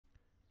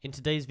In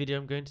today's video,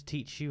 I'm going to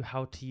teach you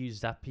how to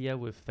use Zapier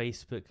with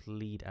Facebook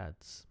lead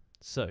ads.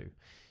 So, you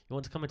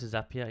want to come into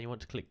Zapier and you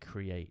want to click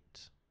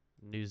Create,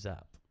 New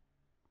Zap.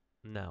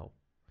 Now,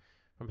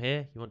 from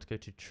here, you want to go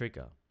to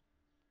Trigger.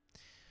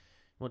 You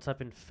want to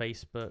type in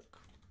Facebook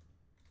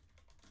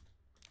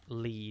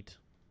lead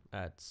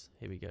ads.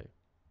 Here we go.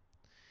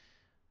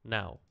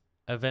 Now,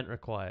 event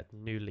required,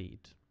 new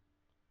lead.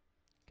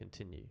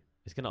 Continue.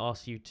 It's going to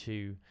ask you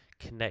to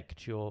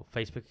connect your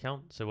Facebook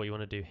account. So what you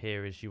want to do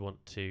here is you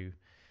want to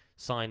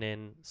sign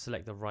in,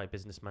 select the right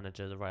business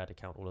manager, the right ad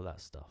account, all of that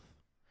stuff.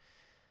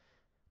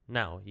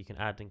 Now you can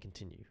add and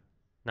continue.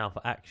 Now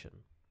for action,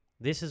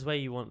 this is where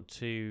you want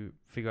to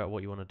figure out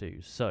what you want to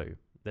do. So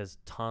there's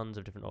tons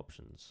of different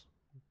options.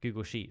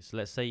 Google Sheets.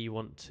 Let's say you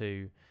want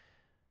to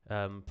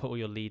put all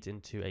your leads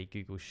into a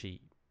Google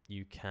Sheet.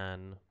 You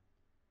can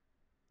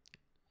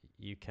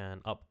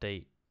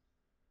update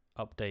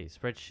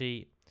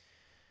spreadsheet.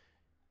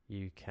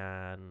 You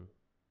can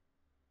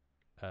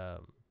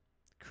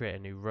create a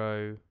new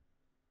row.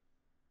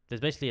 There's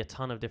basically a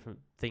ton of different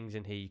things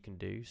in here you can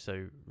do.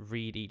 So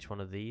read each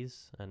one of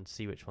these and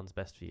see which one's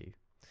best for you.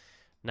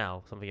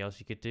 Now, something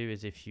else you could do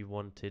is if you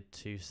wanted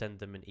to send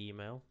them an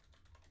email,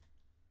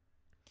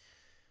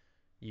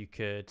 you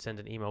could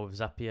send an email with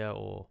Zapier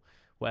or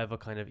whatever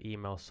kind of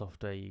email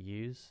software you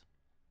use.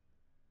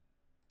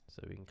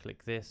 So we can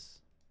click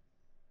this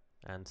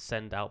and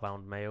send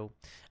outbound mail,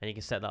 and you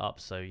can set that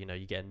up so you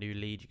get a new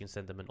lead, you can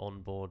send them an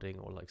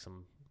onboarding or like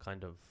some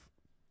kind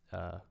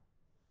of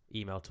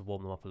email to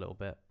warm them up a little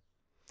bit.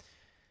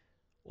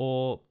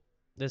 Or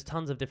there's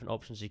tons of different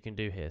options you can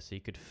do here. So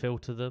you could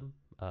filter them.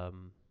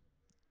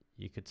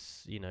 You could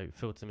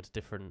filter them into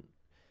different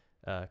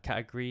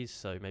categories.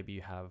 So maybe you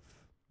have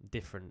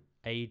different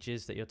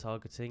ages that you're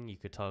targeting. You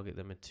could filter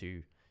them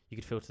into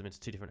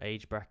 2 different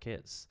age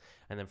brackets,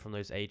 and then from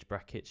those age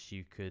brackets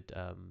you could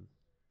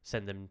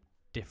send them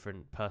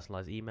different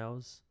personalized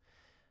emails.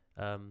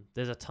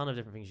 There's a ton of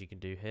different things you can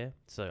do here.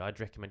 So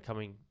I'd recommend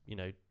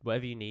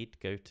whatever you need,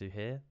 go to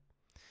here,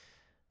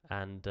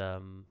 and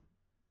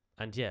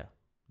yeah,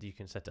 you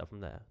can set it up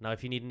from there. Now,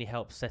 if you need any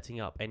help setting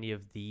up any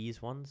of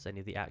these ones, any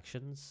of the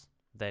actions,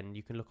 then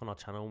you can look on our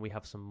channel and we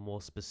have some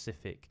more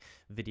specific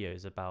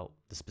videos about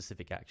the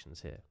specific actions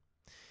here.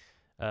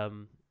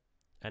 And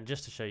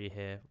just to show you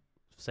here,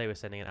 say we're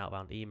sending an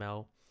outbound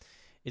email,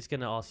 it's going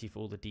to ask you for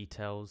all the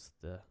details,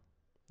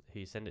 who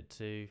you send it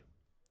to,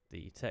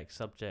 the text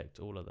subject,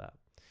 all of that.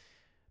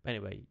 But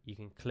anyway, you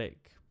can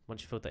click,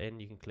 once you fill that in,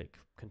 you can click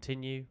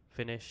continue,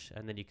 finish,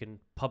 and then you can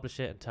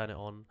publish it and turn it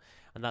on,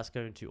 and that's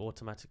going to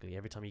automatically,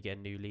 every time you get a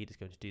new lead, it's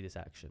going to do this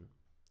action.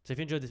 So if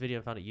you enjoyed this video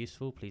and found it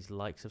useful, please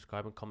like,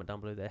 subscribe, and comment down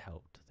below that it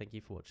helped. Thank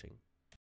you for watching.